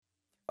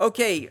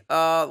Okay,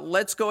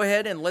 let's go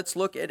ahead and let's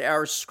look at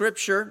our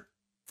scripture,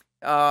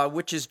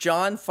 which is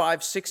John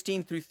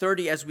 5:16 through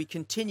 30, as we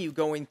continue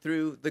going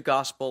through the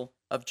Gospel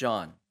of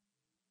John.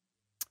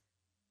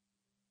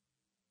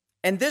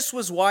 And this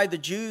was why the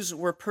Jews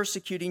were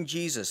persecuting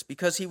Jesus,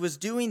 because he was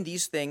doing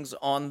these things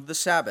on the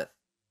Sabbath.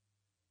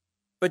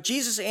 But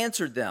Jesus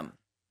answered them,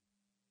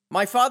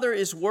 "My Father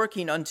is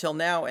working until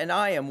now, and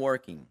I am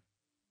working."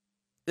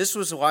 This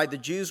was why the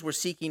Jews were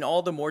seeking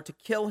all the more to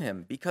kill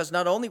him, because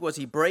not only was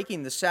he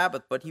breaking the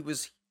Sabbath, but he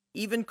was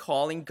even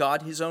calling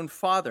God his own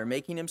Father,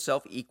 making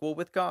himself equal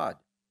with God.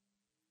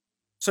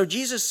 So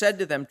Jesus said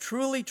to them,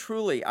 "Truly,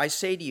 truly, I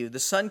say to you, the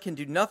Son can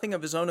do nothing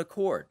of his own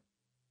accord,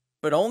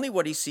 but only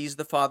what he sees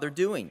the Father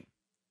doing.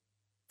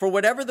 For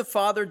whatever the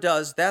Father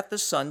does, that the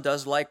Son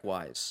does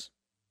likewise.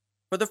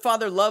 For the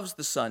Father loves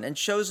the Son and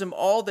shows him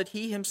all that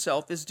he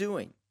himself is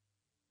doing.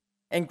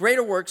 And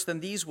greater works than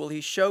these will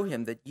he show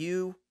him, that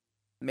you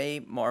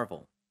may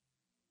marvel.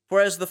 For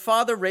as the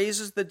Father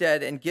raises the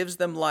dead and gives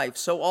them life,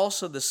 so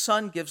also the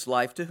Son gives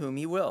life to whom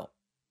he will.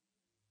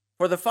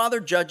 For the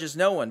Father judges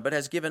no one, but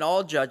has given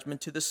all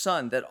judgment to the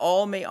Son, that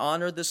all may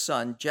honor the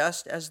Son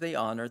just as they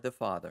honor the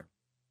Father.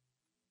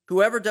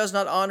 Whoever does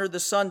not honor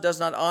the Son does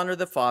not honor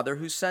the Father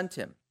who sent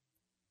him.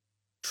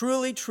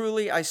 Truly,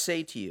 truly, I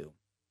say to you,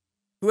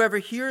 whoever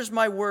hears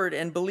my word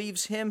and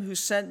believes him who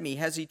sent me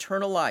has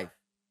eternal life.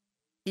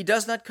 He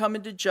does not come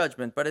into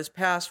judgment, but has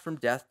passed from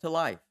death to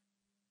life.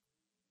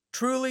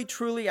 Truly,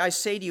 truly, I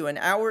say to you, an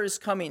hour is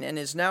coming and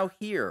is now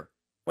here,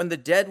 when the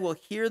dead will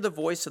hear the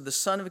voice of the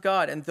Son of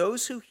God, and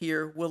those who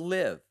hear will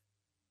live.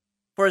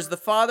 For as the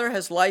Father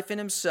has life in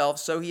himself,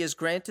 so he has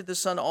granted the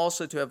Son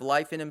also to have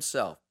life in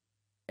himself.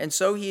 And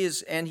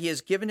he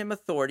has given him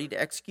authority to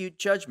execute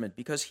judgment,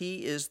 because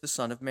he is the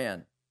Son of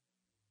Man.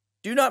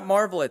 Do not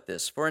marvel at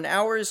this, for an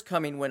hour is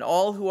coming when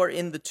all who are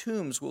in the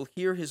tombs will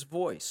hear his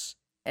voice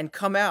and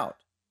come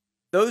out,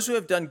 those who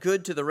have done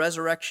good to the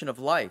resurrection of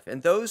life,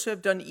 and those who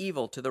have done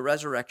evil to the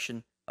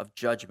resurrection of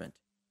judgment.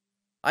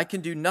 I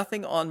can do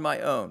nothing on my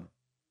own.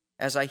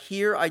 As I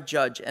hear, I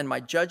judge, and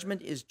my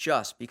judgment is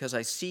just, because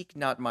I seek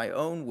not my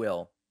own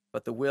will,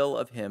 but the will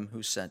of him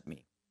who sent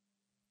me."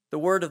 The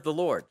word of the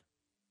Lord.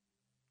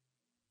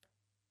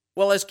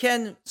 Well, as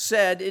Ken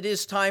said, it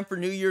is time for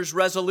New Year's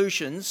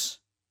resolutions,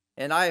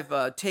 and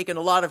I've taken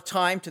a lot of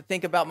time to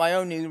think about my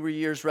own New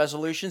Year's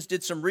resolutions,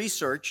 did some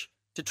research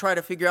to try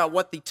to figure out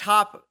what the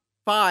top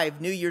 5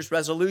 New Year's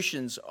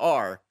resolutions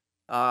are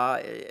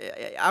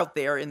out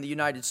there in the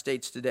United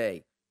States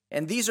today.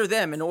 And these are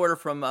them in order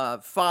from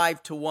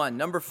 5 to 1.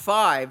 Number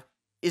 5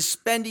 is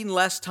spending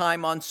less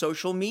time on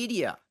social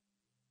media.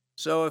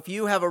 So if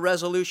you have a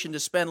resolution to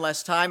spend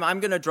less time,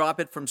 I'm going to drop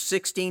it from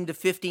 16 to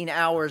 15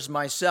 hours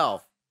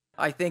myself.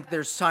 I think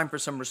there's time for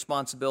some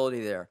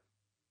responsibility there.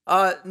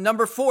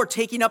 Number 4,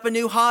 taking up a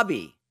new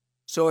hobby.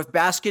 So if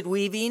basket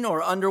weaving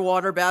or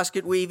underwater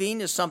basket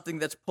weaving is something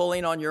that's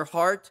pulling on your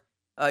heart,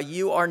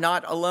 you are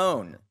not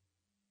alone.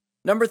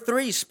 Number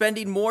 3,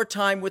 spending more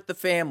time with the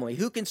family.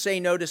 Who can say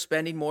no to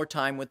spending more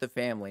time with the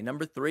family?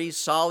 Number 3,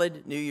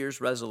 solid New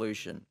Year's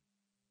resolution.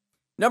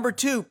 Number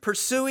 2,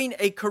 pursuing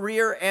a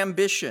career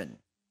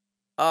ambition.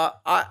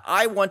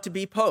 I want to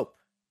be Pope.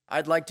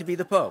 I'd like to be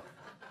the Pope.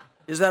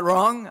 Is that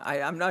wrong?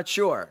 I'm not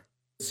sure,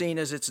 seeing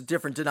as it's a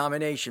different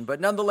denomination. But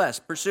nonetheless,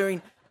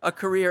 pursuing a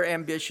career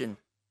ambition.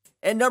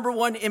 And number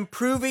 1,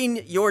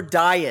 improving your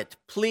diet.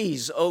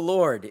 Please, oh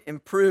Lord,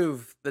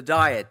 improve the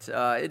diet.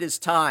 It is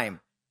time.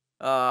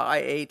 I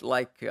ate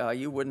like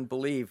you wouldn't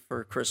believe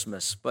for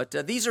Christmas. But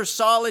these are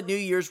solid New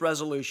Year's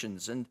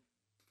resolutions. And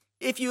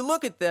if you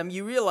look at them,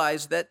 you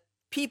realize that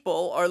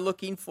people are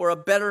looking for a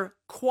better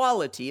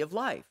quality of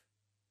life.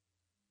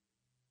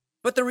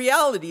 But the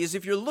reality is,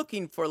 if you're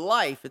looking for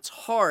life, it's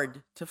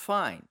hard to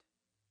find.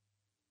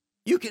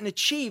 You can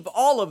achieve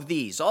all of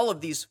these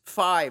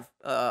 5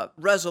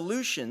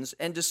 resolutions,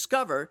 and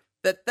discover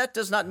that that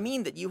does not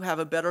mean that you have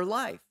a better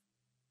life.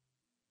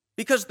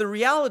 Because the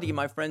reality,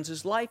 my friends,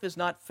 is life is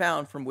not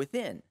found from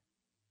within.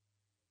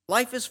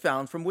 Life is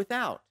found from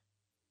without.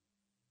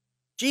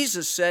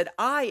 Jesus said,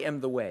 "I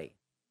am the way,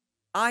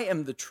 I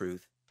am the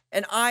truth,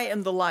 and I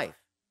am the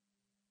life."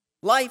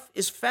 Life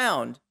is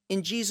found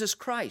in Jesus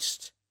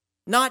Christ,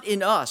 not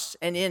in us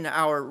and in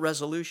our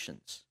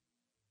resolutions.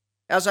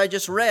 As I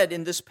just read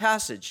in this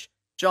passage,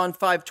 John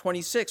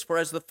 5:26, "For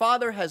as the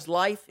Father has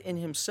life in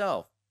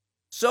himself,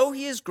 so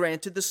he has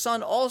granted the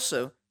Son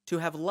also to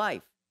have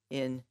life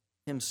in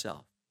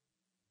himself."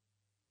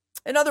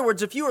 In other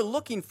words, if you are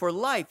looking for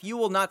life, you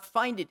will not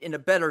find it in a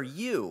better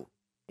you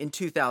in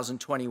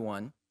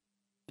 2021,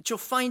 but you'll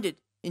find it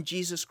in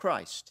Jesus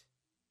Christ.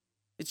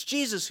 It's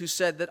Jesus who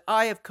said that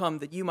I have come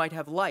that you might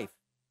have life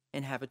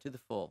and have it to the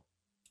full.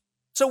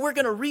 So we're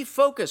going to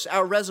refocus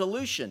our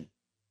resolution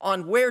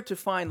on where to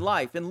find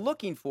life and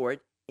looking for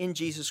it in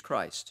Jesus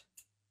Christ.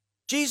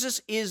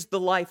 Jesus is the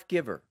life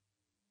giver.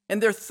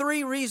 And there are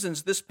 3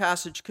 reasons this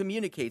passage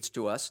communicates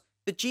to us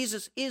that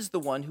Jesus is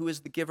the one who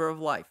is the giver of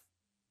life.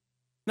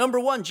 Number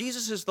 1,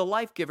 Jesus is the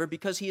life giver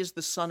because he is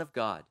the Son of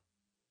God.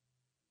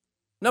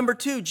 Number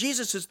 2,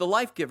 Jesus is the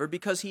life giver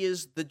because he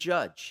is the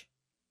judge.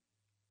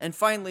 And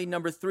finally,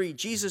 number 3,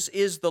 Jesus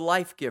is the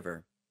life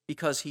giver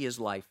because he is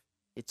life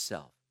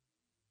itself.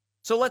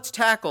 So let's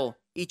tackle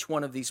each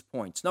one of these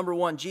points. Number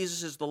 1,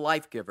 Jesus is the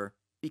life giver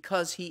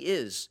because he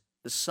is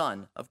the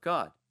Son of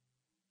God.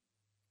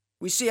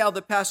 We see how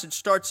the passage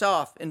starts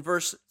off in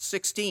verse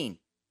 16.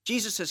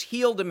 Jesus has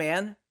healed a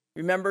man.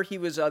 Remember, he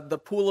was at the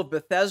pool of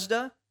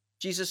Bethesda.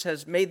 Jesus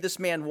has made this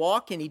man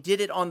walk, and he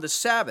did it on the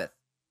Sabbath.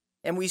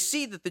 And we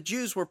see that the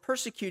Jews were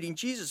persecuting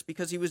Jesus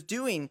because he was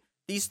doing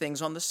these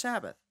things on the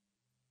Sabbath.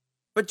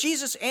 But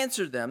Jesus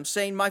answered them,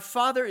 saying, "My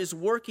Father is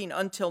working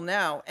until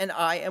now, and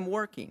I am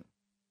working."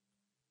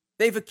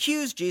 They've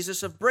accused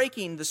Jesus of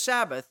breaking the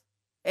Sabbath,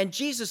 and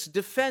Jesus'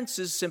 defense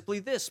is simply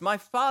this: my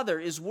Father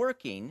is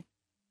working,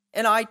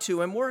 and I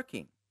too am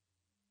working.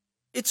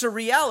 It's a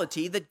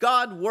reality that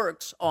God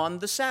works on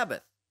the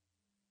Sabbath,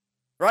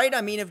 right?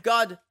 I mean, if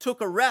God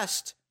took a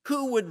rest,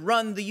 who would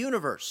run the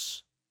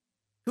universe?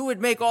 Who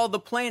would make all the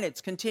planets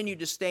continue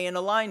to stay in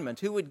alignment?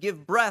 Who would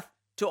give breath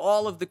to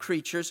all of the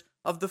creatures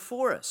of the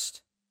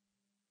forest?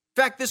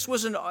 In fact, this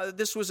was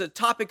a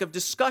topic of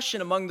discussion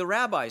among the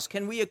rabbis.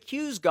 Can we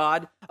accuse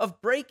God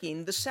of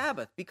breaking the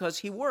Sabbath because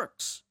he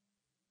works?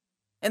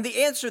 And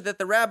the answer that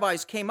the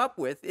rabbis came up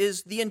with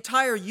is the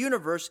entire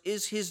universe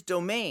is his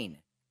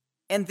domain,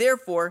 and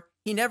therefore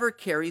he never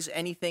carries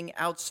anything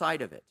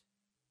outside of it.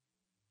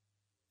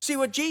 See,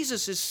 what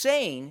Jesus is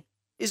saying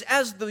is,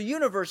 as the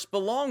universe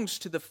belongs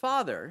to the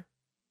Father,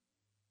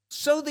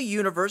 so the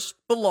universe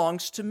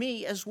belongs to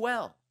me as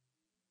well.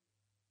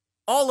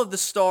 All of the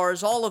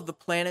stars, all of the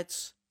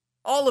planets,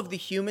 all of the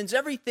humans,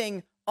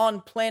 everything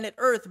on planet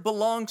Earth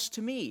belongs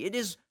to me. It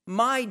is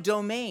my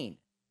domain.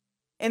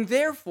 And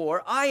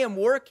therefore, I am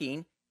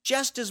working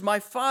just as my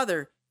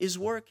Father is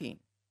working.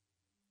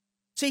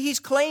 See, he's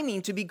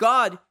claiming to be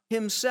God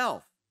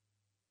himself.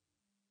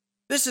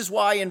 This is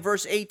why in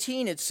verse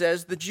 18 it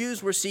says the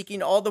Jews were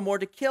seeking all the more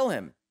to kill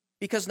him,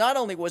 because not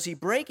only was he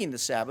breaking the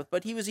Sabbath,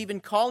 but he was even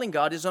calling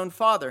God his own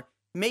Father,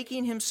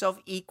 making himself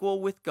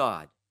equal with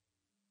God.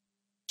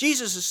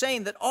 Jesus is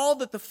saying that all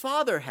that the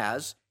Father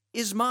has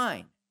is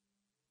mine.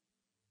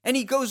 And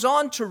he goes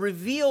on to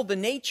reveal the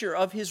nature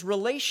of his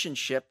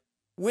relationship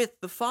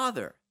with the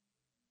Father.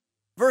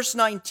 Verse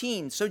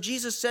 19, so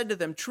Jesus said to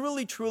them,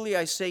 "Truly, truly,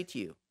 I say to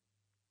you,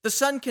 the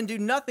Son can do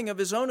nothing of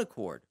his own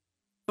accord,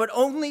 but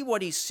only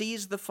what he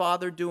sees the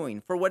Father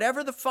doing. For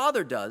whatever the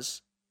Father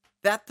does,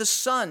 that the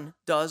Son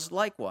does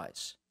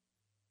likewise."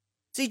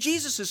 See,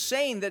 Jesus is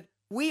saying that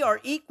we are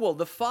equal,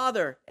 the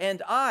Father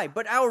and I,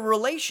 but our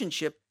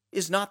relationship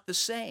is not the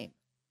same.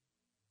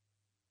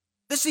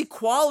 This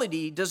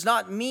equality does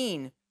not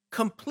mean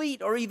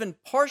complete or even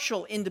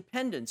partial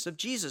independence of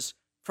Jesus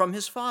from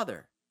his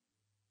Father.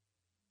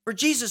 For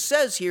Jesus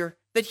says here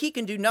that he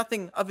can do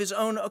nothing of his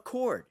own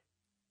accord.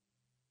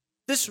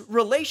 This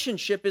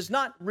relationship is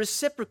not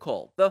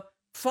reciprocal. The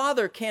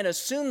Father can't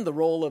assume the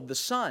role of the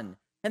Son,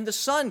 and the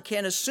Son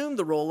can't assume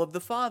the role of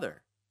the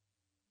Father.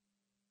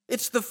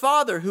 It's the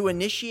Father who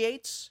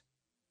initiates,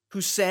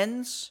 who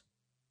sends,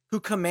 who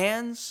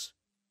commands,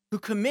 who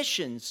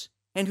commissions,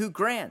 and who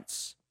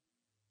grants.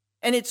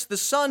 And it's the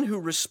Son who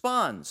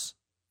responds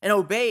and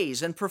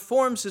obeys and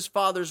performs his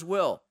Father's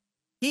will.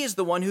 He is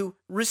the one who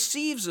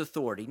receives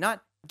authority,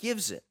 not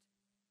gives it.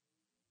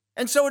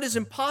 And so it is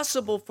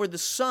impossible for the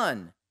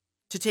Son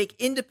to take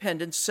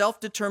independent,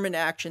 self-determined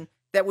action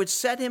that would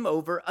set him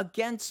over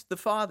against the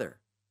Father.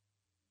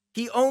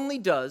 He only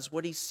does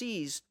what he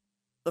sees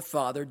the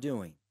Father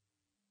doing.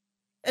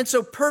 And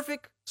so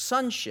perfect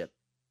sonship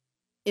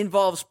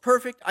involves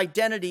perfect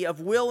identity of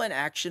will and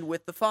action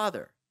with the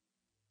Father.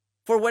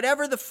 For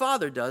whatever the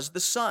Father does, the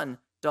Son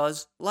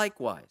does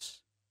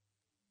likewise.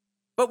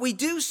 But we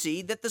do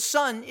see that the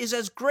Son is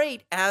as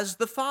great as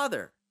the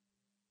Father.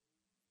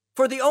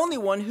 For the only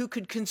one who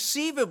could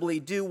conceivably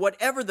do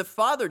whatever the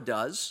Father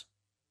does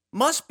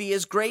must be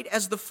as great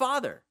as the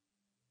Father,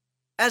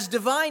 as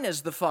divine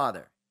as the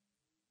Father.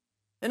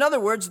 In other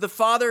words, the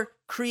Father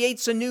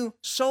creates a new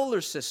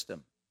solar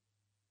system.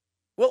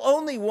 Well,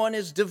 only one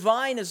as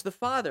divine as the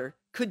Father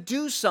could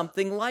do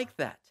something like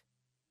that.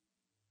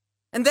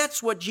 And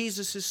that's what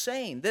Jesus is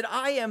saying, that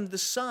I am the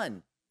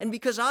Son. And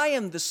because I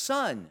am the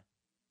Son,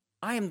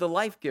 I am the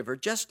life giver,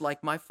 just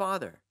like my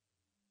Father.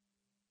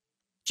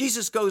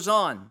 Jesus goes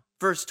on,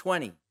 verse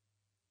 20.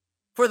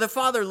 For the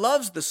Father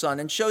loves the Son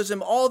and shows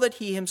him all that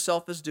he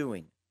himself is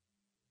doing.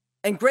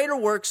 And greater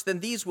works than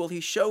these will he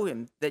show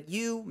him, that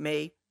you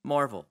may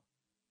marvel.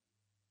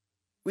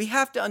 We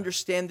have to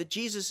understand that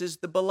Jesus is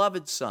the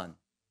beloved Son,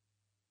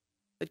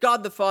 that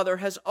God the Father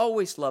has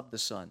always loved the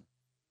Son.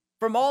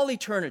 From all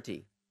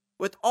eternity,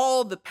 with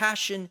all the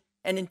passion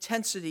and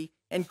intensity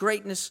and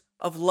greatness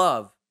of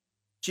love,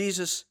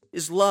 Jesus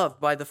is loved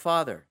by the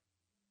Father.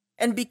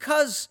 And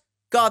because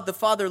God the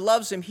Father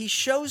loves him, he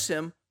shows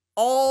him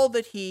all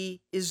that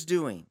he is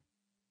doing.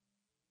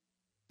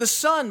 The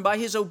Son, by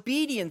his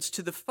obedience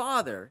to the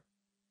Father,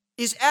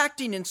 is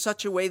acting in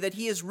such a way that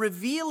he is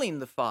revealing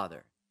the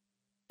Father,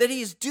 that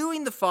he is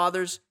doing the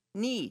Father's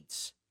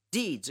deeds.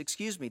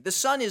 The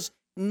Son is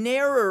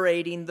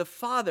narrating the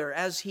Father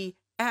as he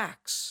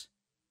acts.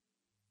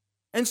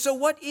 And so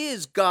what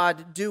is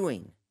God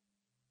doing?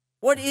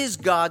 What is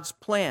God's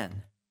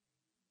plan?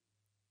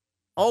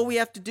 All we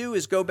have to do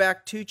is go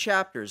back 2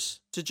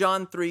 chapters to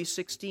John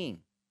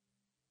 3:16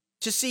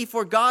 to see,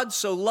 for God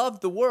so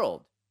loved the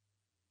world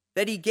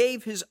that he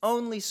gave his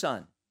only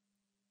Son,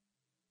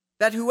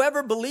 that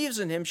whoever believes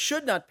in him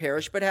should not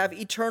perish but have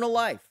eternal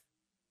life.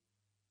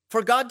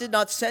 For God did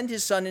not send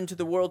his Son into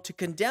the world to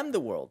condemn the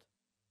world,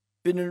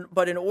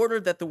 but in order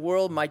that the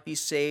world might be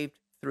saved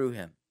through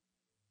him.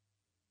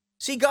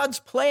 See, God's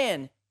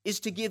plan is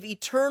to give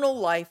eternal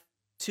life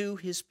to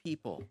his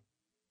people.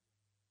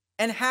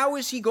 And how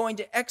is he going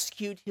to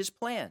execute his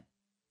plan?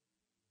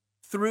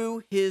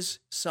 Through his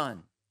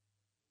Son.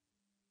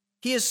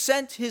 He has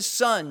sent his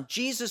Son,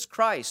 Jesus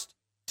Christ,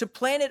 to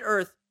planet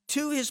Earth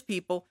to his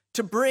people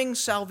to bring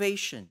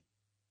salvation.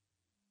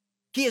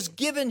 He has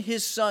given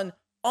his Son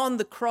on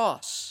the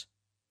cross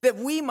that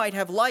we might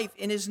have life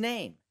in his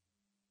name.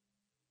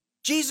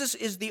 Jesus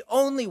is the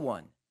only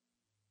one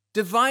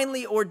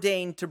divinely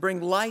ordained to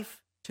bring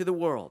life to the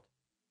world.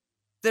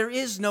 There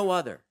is no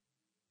other.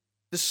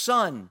 The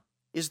Son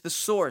is the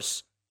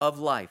source of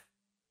life.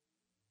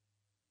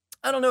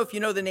 I don't know if you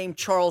know the name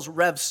Charles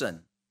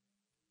Revson.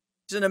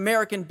 He's an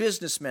American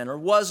businessman, or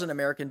was an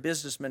American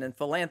businessman and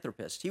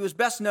philanthropist. He was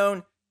best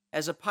known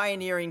as a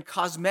pioneering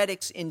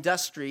cosmetics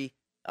industry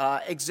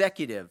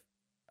executive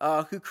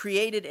who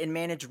created and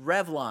managed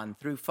Revlon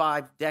through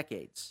 5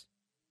 decades.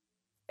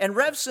 And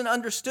Revson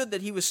understood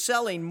that he was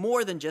selling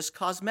more than just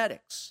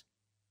cosmetics.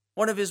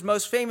 One of his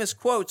most famous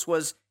quotes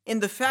was,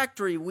 "In the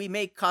factory we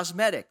make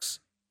cosmetics,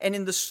 and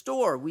in the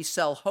store we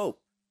sell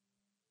hope."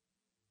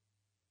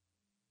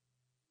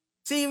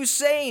 See, he was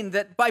saying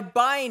that by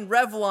buying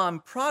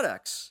Revlon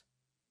products,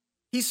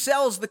 he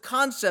sells the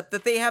concept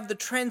that they have the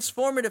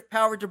transformative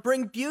power to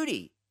bring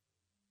beauty,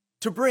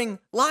 to bring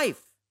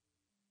life.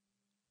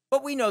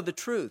 But we know the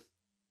truth.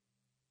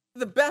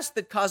 The best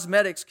that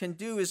cosmetics can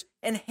do is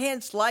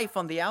enhance life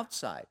on the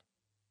outside.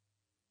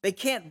 They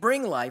can't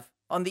bring life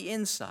on the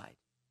inside.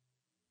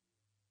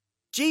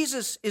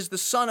 Jesus is the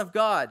Son of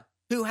God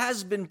who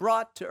has been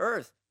brought to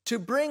earth to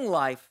bring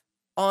life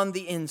on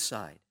the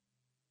inside.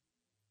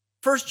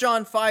 1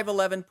 John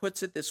 5:11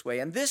 puts it this way,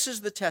 "And this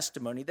is the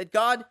testimony that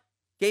God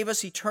gave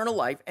us eternal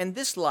life, and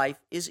this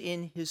life is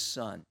in his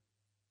Son.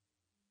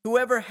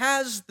 Whoever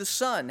has the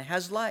Son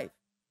has life,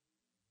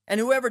 and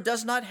whoever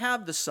does not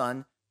have the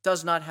Son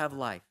does not have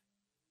life."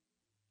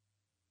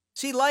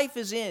 See, life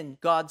is in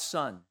God's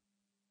Son.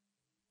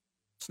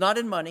 It's not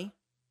in money.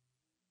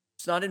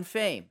 It's not in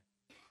fame.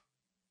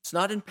 It's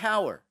not in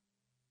power.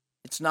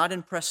 It's not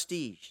in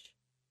prestige.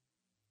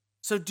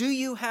 So do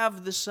you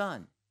have the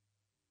Son?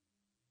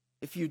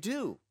 If you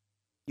do,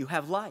 you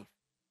have life.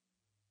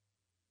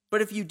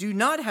 But if you do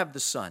not have the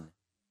Son,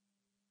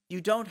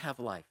 you don't have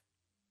life.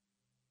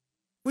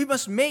 We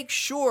must make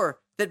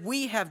sure that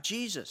we have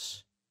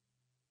Jesus,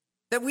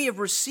 that we have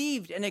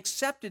received and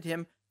accepted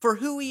him for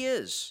who he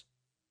is,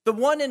 the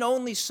one and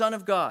only Son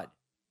of God,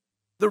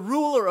 the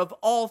ruler of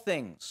all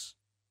things,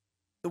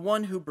 the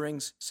one who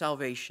brings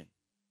salvation.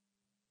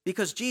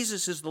 Because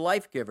Jesus is the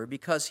life giver,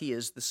 because he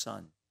is the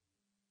Son.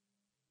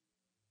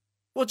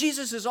 Well,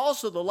 Jesus is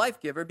also the life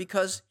giver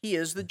because he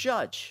is the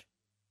judge.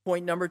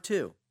 Point number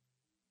 2.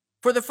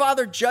 For the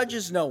Father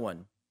judges no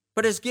one,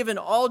 but has given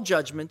all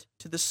judgment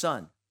to the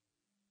Son.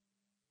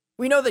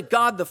 We know that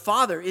God the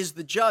Father is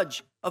the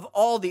judge of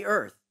all the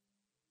earth.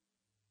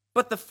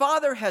 But the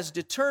Father has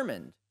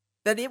determined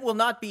that it will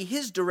not be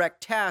his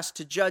direct task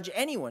to judge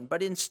anyone,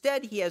 but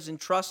instead he has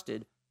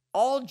entrusted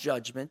all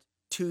judgment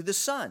to the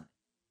Son.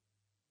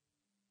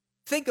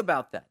 Think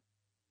about that.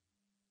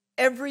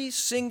 Every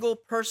single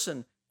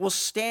person will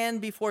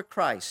stand before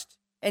Christ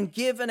and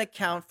give an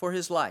account for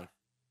his life.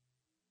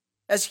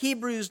 As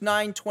Hebrews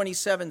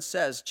 9:27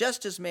 says,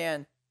 just as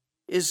man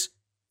is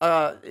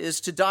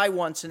to die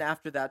once and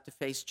after that to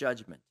face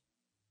judgment.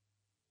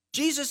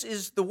 Jesus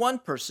is the one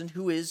person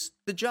who is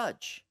the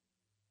judge.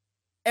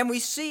 And we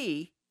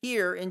see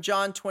here in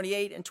John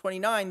 28 and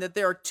 29 that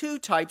there are 2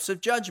 types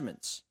of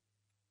judgments.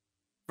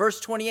 Verse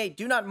 28,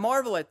 "Do not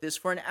marvel at this,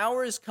 for an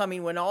hour is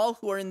coming when all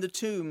who are in the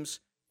tombs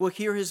will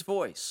hear his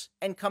voice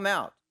and come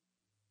out.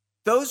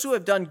 Those who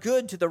have done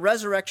good to the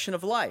resurrection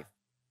of life,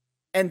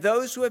 and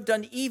those who have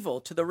done evil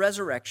to the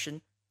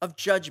resurrection of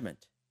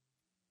judgment."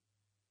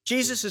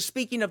 Jesus is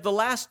speaking of the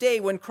last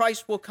day when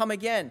Christ will come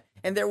again,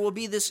 and there will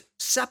be this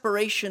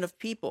separation of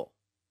people.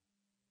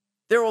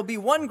 There will be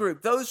one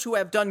group, those who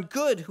have done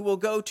good, who will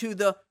go to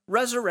the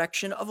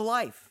resurrection of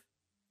life.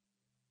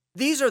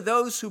 These are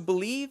those who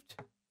believed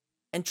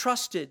and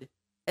trusted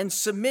and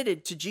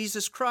submitted to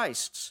Jesus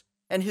Christ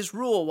and his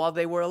rule while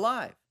they were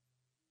alive.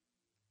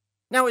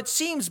 Now, it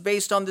seems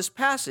based on this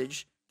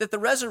passage that the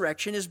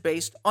resurrection is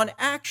based on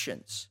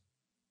actions.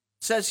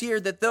 It says here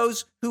that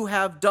those who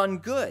have done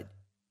good.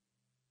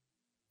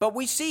 But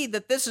we see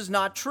that this is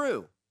not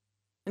true.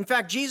 In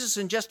fact, Jesus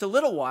in just a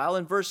little while,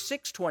 in verse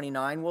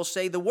 6:29, will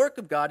say, "The work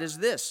of God is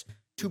this,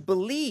 to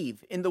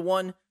believe in the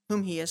one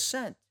whom he has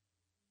sent."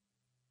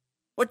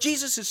 What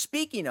Jesus is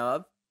speaking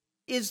of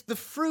is the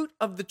fruit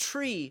of the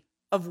tree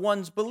of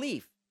one's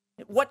belief,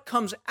 what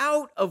comes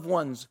out of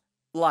one's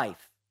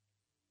life.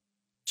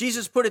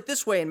 Jesus put it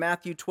this way in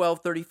Matthew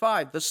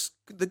 12:35,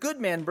 the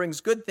good man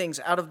brings good things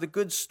out of the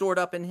good stored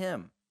up in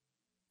him,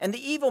 and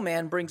the evil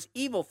man brings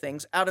evil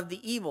things out of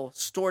the evil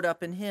stored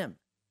up in him.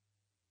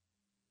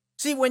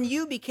 See, when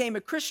you became a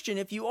Christian,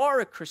 if you are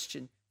a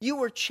Christian, you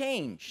were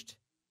changed.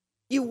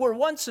 You were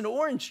once an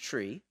orange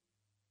tree,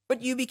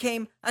 but you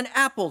became an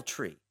apple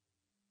tree.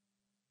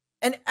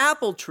 And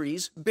apple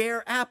trees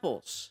bear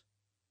apples.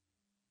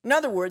 In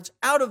other words,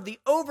 out of the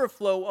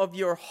overflow of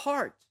your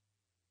heart,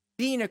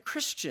 being a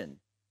Christian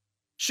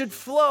should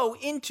flow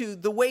into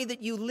the way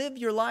that you live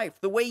your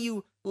life, the way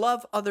you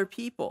love other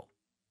people.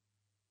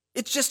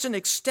 It's just an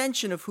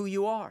extension of who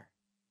you are.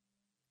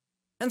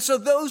 And so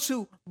those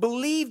who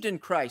believed in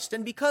Christ,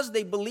 and because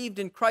they believed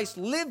in Christ,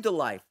 lived a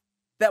life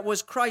that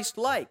was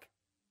Christ-like,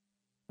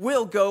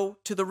 will go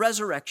to the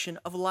resurrection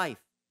of life.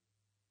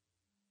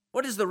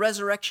 What does the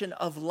resurrection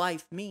of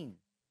life mean?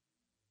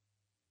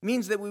 It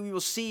means that we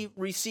will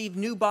receive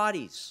new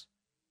bodies,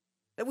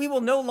 that we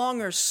will no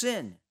longer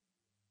sin,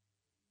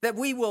 that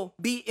we will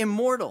be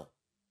immortal,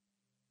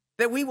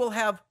 that we will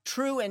have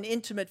true and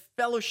intimate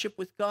fellowship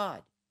with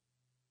God,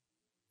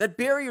 that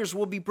barriers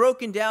will be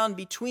broken down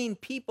between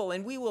people,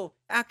 and we will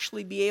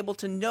actually be able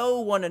to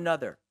know one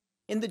another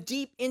in the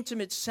deep,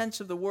 intimate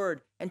sense of the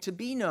word, and to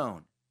be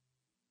known.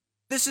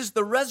 This is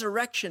the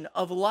resurrection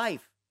of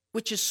life,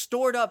 which is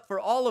stored up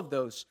for all of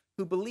those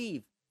who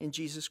believe in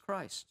Jesus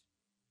Christ.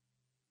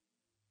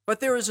 But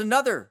there is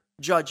another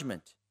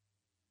judgment.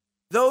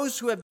 Those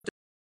who have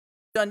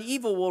done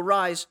evil will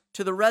rise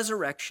to the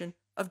resurrection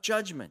of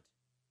judgment.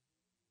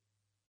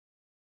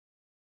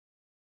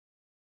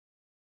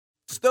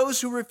 It's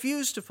those who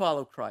refuse to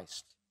follow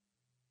Christ,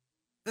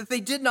 that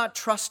they did not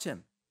trust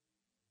him.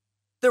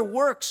 Their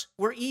works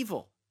were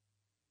evil.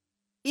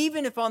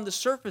 Even if on the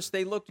surface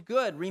they looked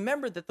good,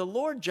 remember that the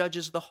Lord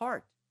judges the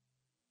heart.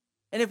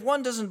 And if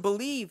one doesn't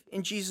believe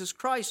in Jesus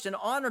Christ and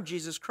honor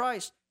Jesus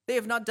Christ, they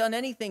have not done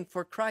anything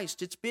for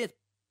Christ. It's been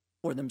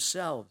for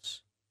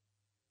themselves.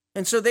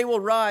 And so they will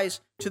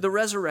rise to the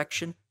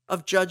resurrection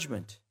of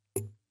judgment.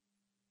 It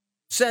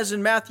says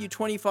in Matthew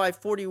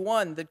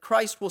 25:41 that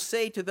Christ will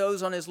say to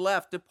those on his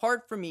left,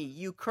 "Depart from me,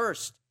 you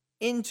cursed,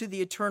 into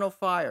the eternal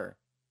fire,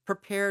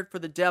 prepared for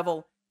the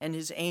devil and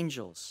his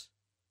angels."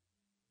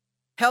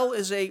 Hell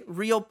is a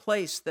real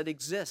place that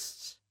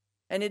exists,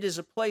 and it is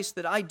a place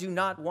that I do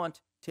not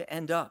want to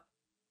end up.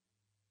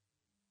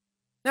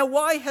 Now,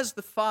 why has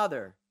the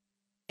Father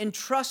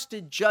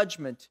entrusted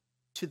judgment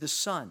to the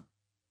Son?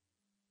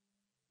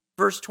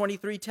 Verse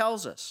 23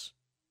 tells us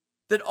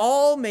that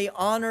all may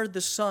honor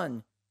the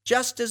Son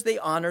just as they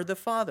honor the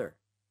Father.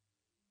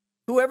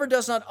 Whoever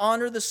does not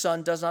honor the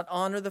Son does not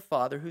honor the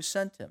Father who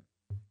sent him.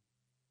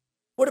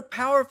 What a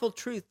powerful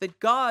truth that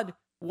God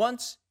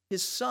wants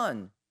his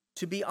Son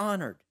to be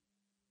honored.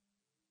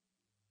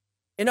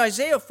 In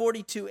Isaiah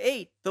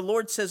 42:8, the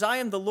Lord says, "I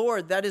am the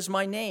Lord, that is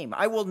my name.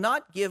 I will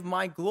not give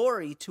my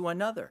glory to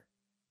another."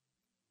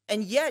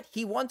 And yet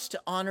he wants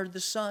to honor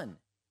the Son.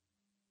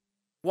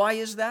 Why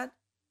is that?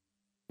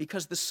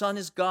 Because the Son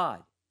is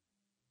God,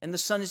 and the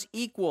Son is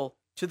equal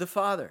to the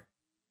Father.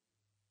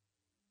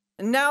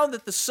 And now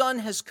that the Son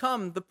has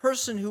come, the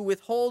person who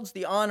withholds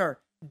the honor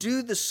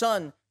due the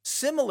Son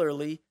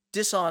similarly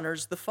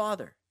dishonors the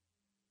Father.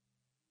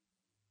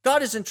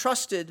 God has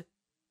entrusted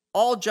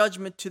all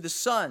judgment to the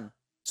Son,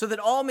 so that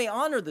all may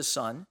honor the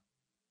Son,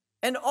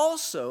 and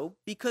also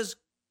because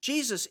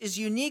Jesus is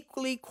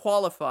uniquely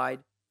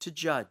qualified to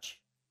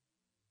judge.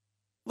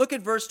 Look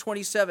at verse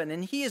 27,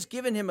 "And he has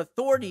given him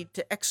authority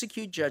to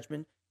execute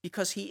judgment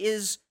because he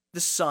is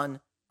the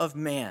Son of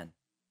Man."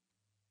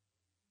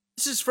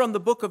 This is from the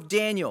book of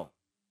Daniel,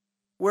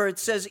 where it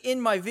says,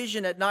 "In my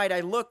vision at night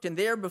I looked, and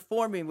there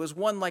before me was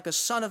one like a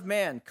son of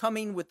man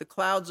coming with the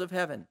clouds of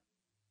heaven.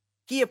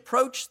 He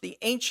approached the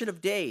Ancient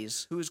of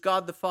Days, who is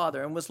God the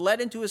Father, and was led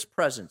into his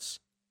presence.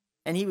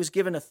 And he was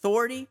given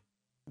authority,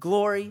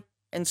 glory,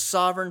 and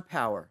sovereign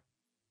power.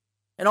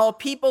 And all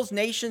peoples,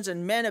 nations,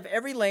 and men of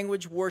every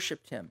language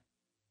worshipped him.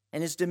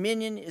 And his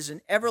dominion is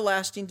an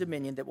everlasting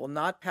dominion that will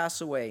not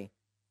pass away,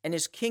 and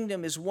his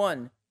kingdom is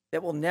one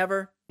that will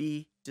never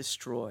be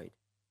destroyed."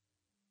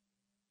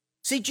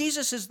 See,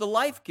 Jesus is the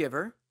life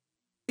giver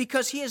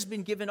because he has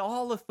been given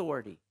all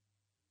authority,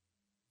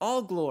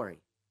 all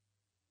glory,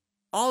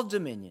 all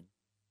dominion,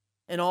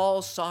 and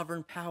all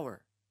sovereign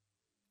power.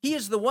 He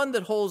is the one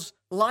that holds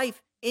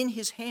life in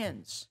his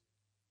hands.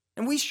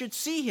 And we should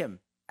see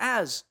him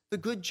as the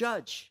good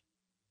judge,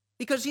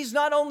 because he's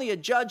not only a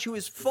judge who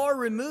is far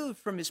removed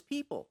from his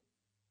people,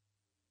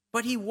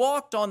 but he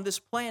walked on this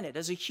planet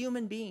as a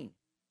human being,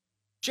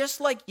 just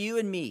like you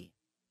and me,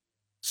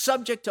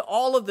 subject to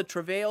all of the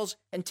travails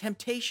and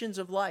temptations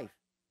of life.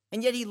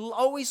 And yet he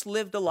always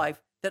lived a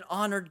life that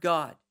honored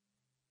God.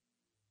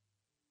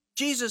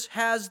 Jesus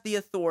has the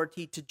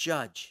authority to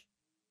judge.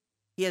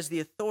 He has the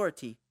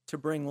authority to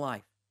bring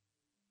life.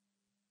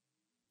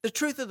 The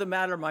truth of the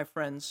matter, my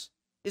friends,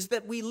 is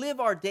that we live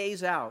our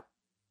days out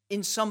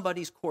in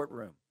somebody's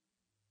courtroom.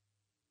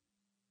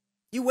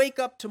 You wake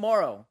up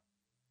tomorrow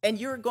and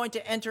you're going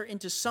to enter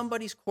into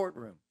somebody's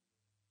courtroom.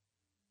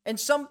 And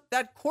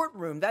that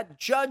courtroom, that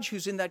judge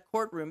who's in that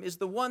courtroom is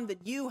the one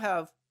that you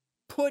have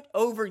put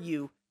over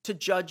you to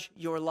judge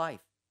your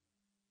life.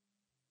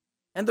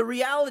 And the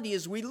reality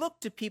is we look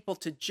to people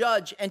to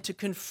judge and to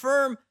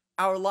confirm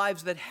our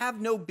lives that have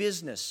no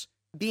business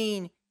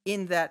being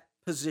in that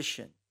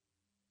position.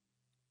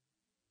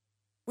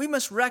 We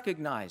must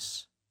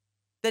recognize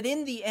that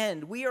in the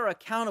end, we are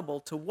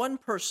accountable to one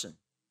person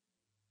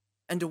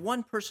and to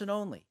one person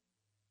only.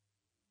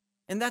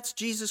 And that's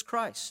Jesus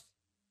Christ,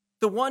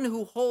 the one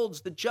who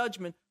holds the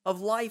judgment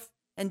of life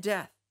and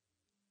death.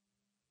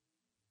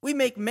 We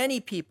make many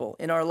people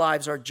in our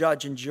lives our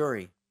judge and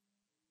jury,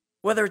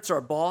 whether it's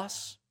our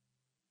boss,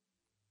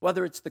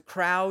 whether it's the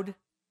crowd,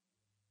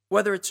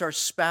 whether it's our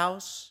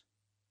spouse.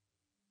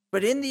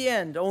 But in the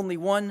end, only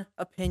one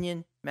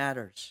opinion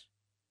matters.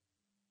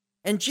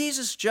 And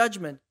Jesus'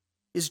 judgment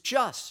is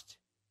just.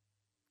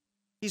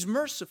 He's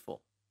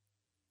merciful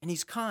and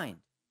he's kind.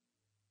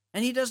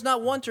 And he does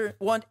not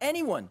want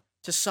anyone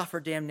to suffer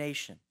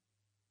damnation.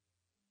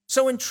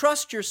 So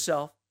entrust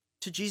yourself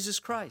to Jesus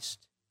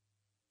Christ.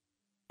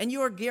 And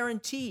you are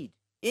guaranteed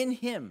in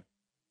him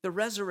the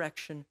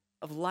resurrection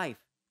of life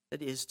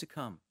that is to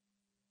come.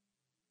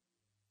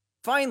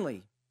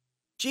 Finally,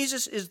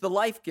 Jesus is the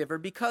life giver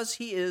because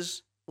he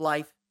is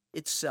life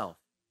itself.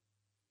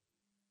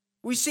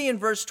 We see in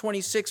verse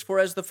 26, for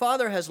as the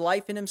Father has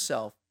life in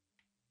himself,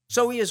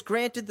 so he has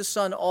granted the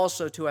Son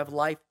also to have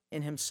life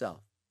in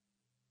himself.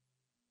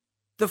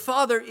 The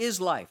Father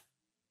is life.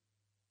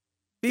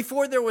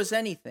 Before there was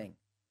anything,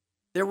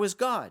 there was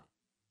God.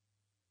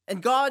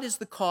 And God is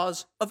the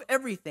cause of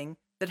everything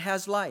that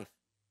has life.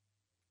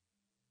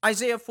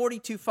 Isaiah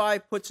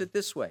 42:5 puts it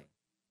this way.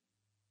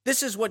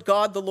 This is what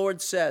God the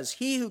Lord says,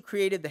 he who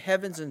created the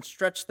heavens and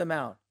stretched them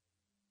out,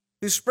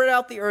 who spread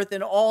out the earth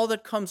and all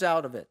that comes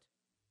out of it,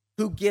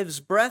 who gives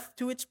breath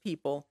to its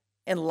people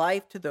and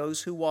life to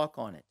those who walk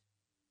on it.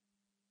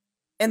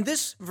 And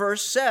this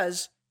verse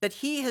says that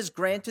he has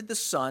granted the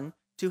Son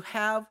to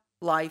have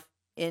life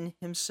in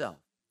himself.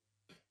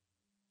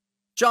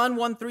 John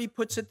 1:3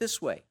 puts it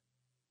this way.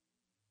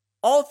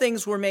 All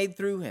things were made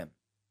through him,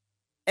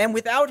 and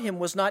without him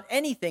was not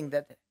anything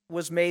that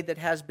was made that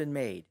has been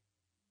made.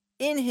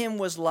 In him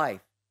was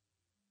life,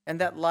 and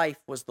that life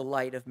was the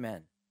light of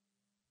men.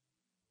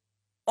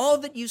 All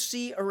that you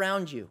see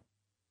around you,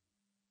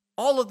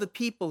 all of the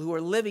people who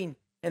are living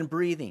and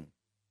breathing,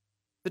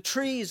 the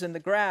trees and the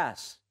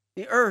grass,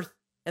 the earth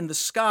and the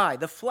sky,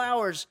 the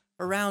flowers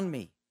around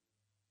me,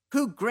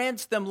 who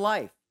grants them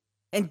life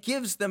and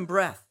gives them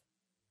breath.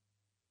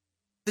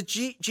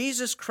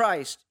 Jesus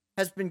Christ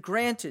has been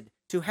granted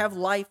to have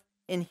life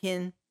in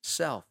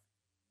himself.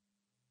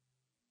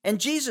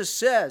 And Jesus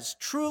says,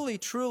 truly,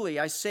 truly,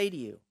 I say to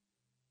you,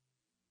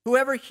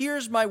 whoever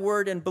hears my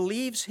word and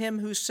believes him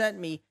who sent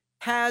me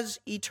has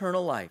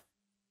eternal life.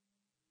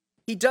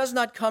 He does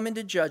not come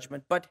into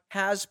judgment, but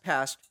has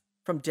passed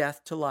from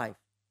death to life.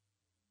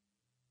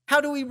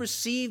 How do we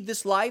receive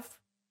this life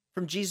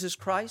from Jesus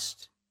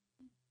Christ?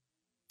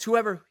 It's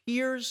whoever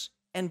hears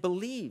and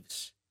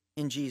believes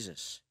in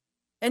Jesus.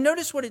 And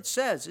notice what it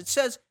says. It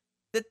says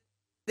that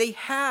they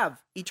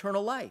have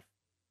eternal life.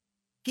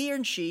 He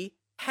and she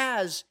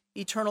has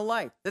eternal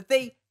life, that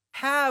they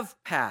have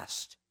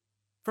passed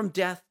from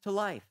death to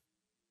life.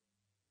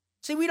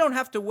 See, we don't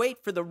have to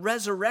wait for the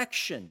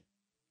resurrection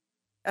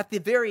at the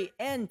very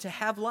end to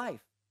have life.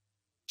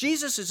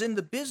 Jesus is in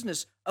the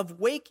business of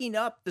waking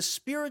up the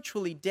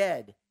spiritually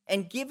dead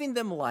and giving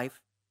them life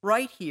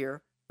right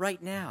here,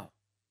 right now.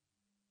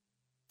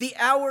 The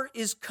hour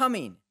is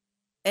coming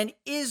and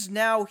is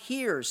now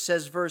here,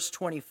 says verse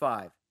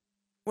 25,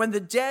 when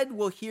the dead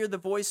will hear the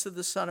voice of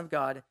the Son of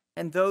God,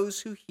 and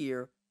those who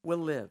hear will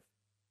live.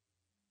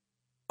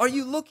 Are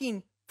you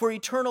looking for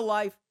eternal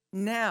life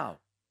now?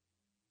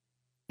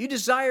 You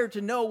desire to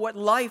know what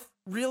life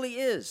really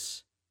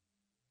is.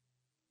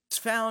 It's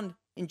found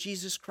in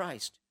Jesus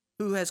Christ,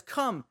 who has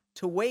come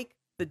to wake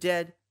the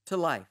dead to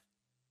life.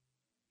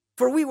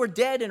 For we were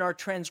dead in our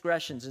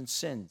transgressions and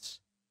sins,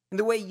 in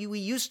the way we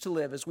used to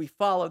live as we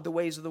followed the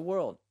ways of the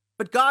world.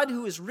 But God,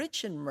 who is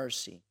rich in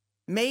mercy,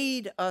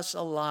 made us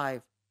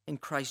alive in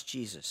Christ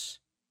Jesus.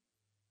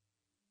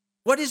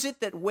 What is it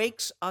that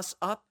wakes us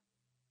up?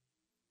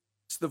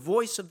 It's the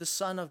voice of the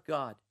Son of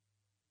God.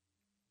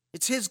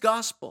 It's his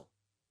gospel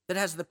that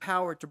has the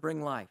power to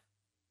bring life.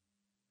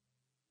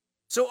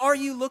 So are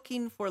you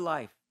looking for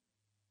life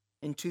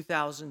in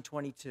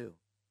 2022?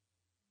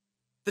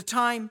 The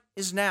time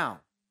is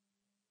now.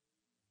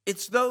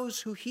 It's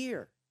those who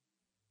hear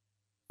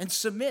and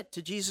submit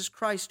to Jesus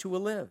Christ who will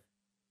live.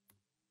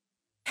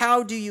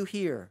 How do you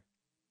hear?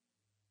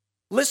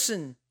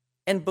 Listen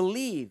and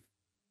believe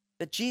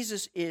that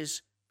Jesus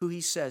is who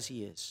he says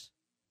he is.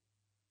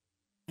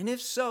 And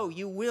if so,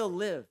 you will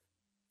live,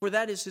 for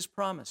that is his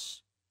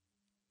promise.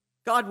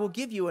 God will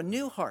give you a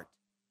new heart.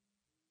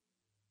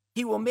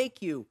 He will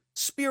make you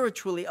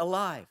spiritually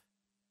alive.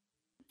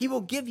 He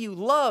will give you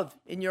love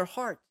in your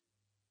heart.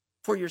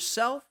 for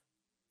yourself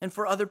and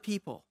for other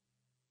people.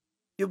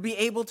 You'll be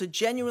able to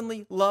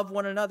genuinely love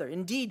one another.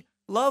 Indeed,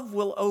 love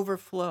will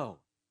overflow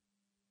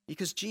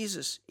because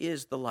Jesus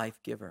is the life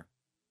giver.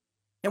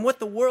 And what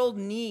the world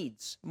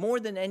needs more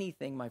than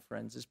anything, my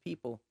friends, is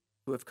people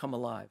who have come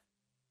alive.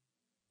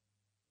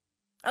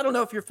 I don't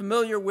know if you're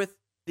familiar with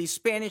the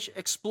Spanish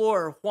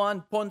explorer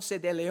Juan Ponce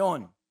de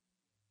Leon.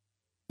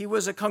 He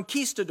was a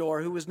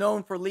conquistador who was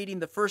known for leading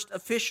the first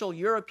official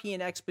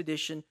European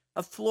expedition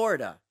of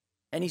Florida,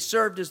 and he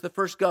served as the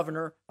first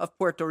governor of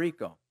Puerto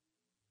Rico.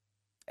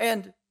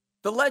 And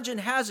the legend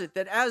has it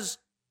that as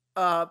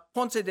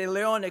Ponce de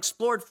Leon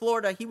explored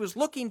Florida, he was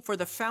looking for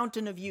the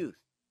fountain of youth.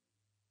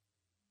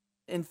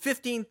 In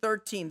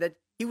 1513, that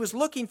he was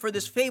looking for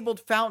this fabled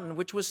fountain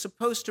which was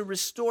supposed to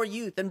restore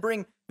youth and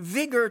bring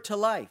vigor to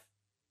life.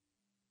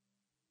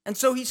 And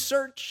so he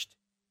searched,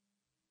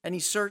 and he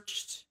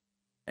searched,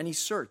 and he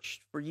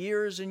searched for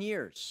years and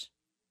years,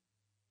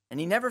 and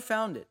he never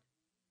found it.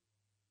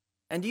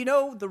 And do you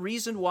know the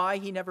reason why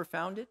he never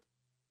found it?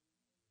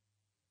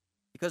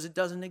 Because it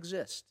doesn't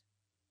exist.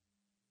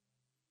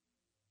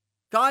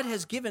 God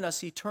has given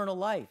us eternal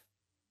life,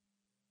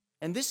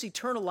 and this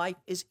eternal life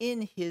is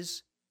in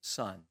his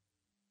Son.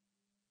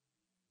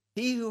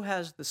 He who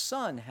has the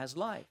Son has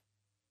life.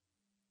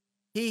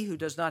 He who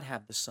does not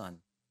have the Son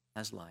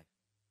has life.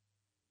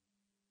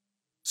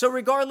 So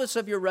regardless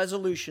of your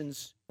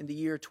resolutions in the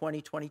year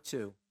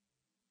 2022,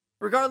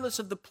 regardless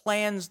of the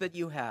plans that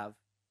you have,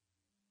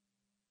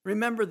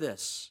 remember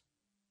this: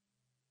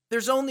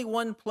 there's only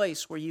one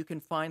place where you can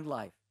find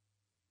life,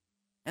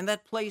 and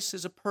that place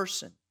is a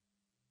person.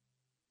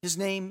 His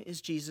name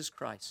is Jesus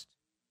Christ.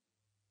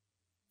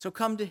 So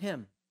come to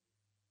him.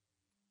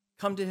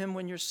 Come to him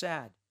when you're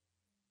sad.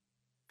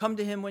 Come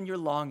to him when you're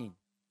longing.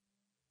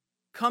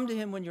 Come to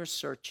him when you're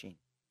searching.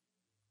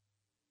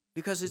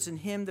 Because it's in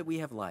him that we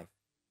have life.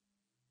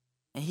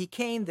 And he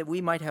came that we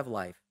might have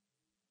life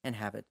and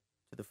have it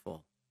to the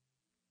full.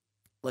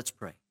 Let's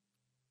pray.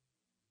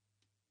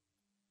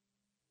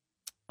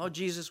 Oh,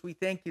 Jesus, we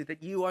thank you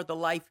that you are the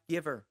life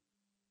giver,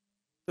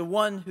 the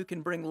one who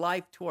can bring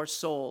life to our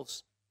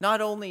souls, not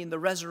only in the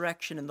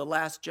resurrection and the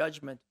last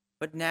judgment,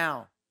 but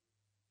now.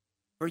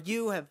 For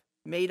you have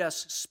made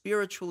us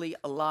spiritually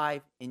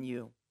alive in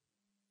you.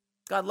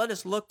 God, let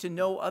us look to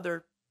no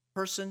other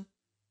person.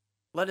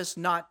 Let us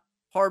not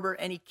harbor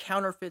any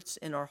counterfeits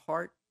in our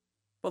heart,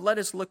 but let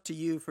us look to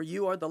you, for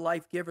you are the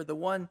life giver, the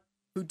one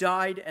who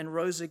died and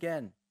rose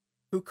again,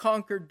 who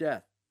conquered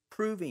death,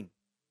 proving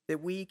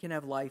that we can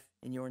have life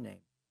in your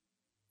name.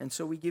 And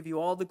so we give you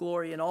all the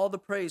glory and all the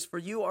praise, for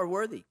you are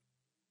worthy.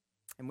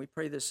 And we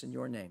pray this in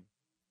your name.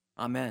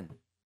 Amen.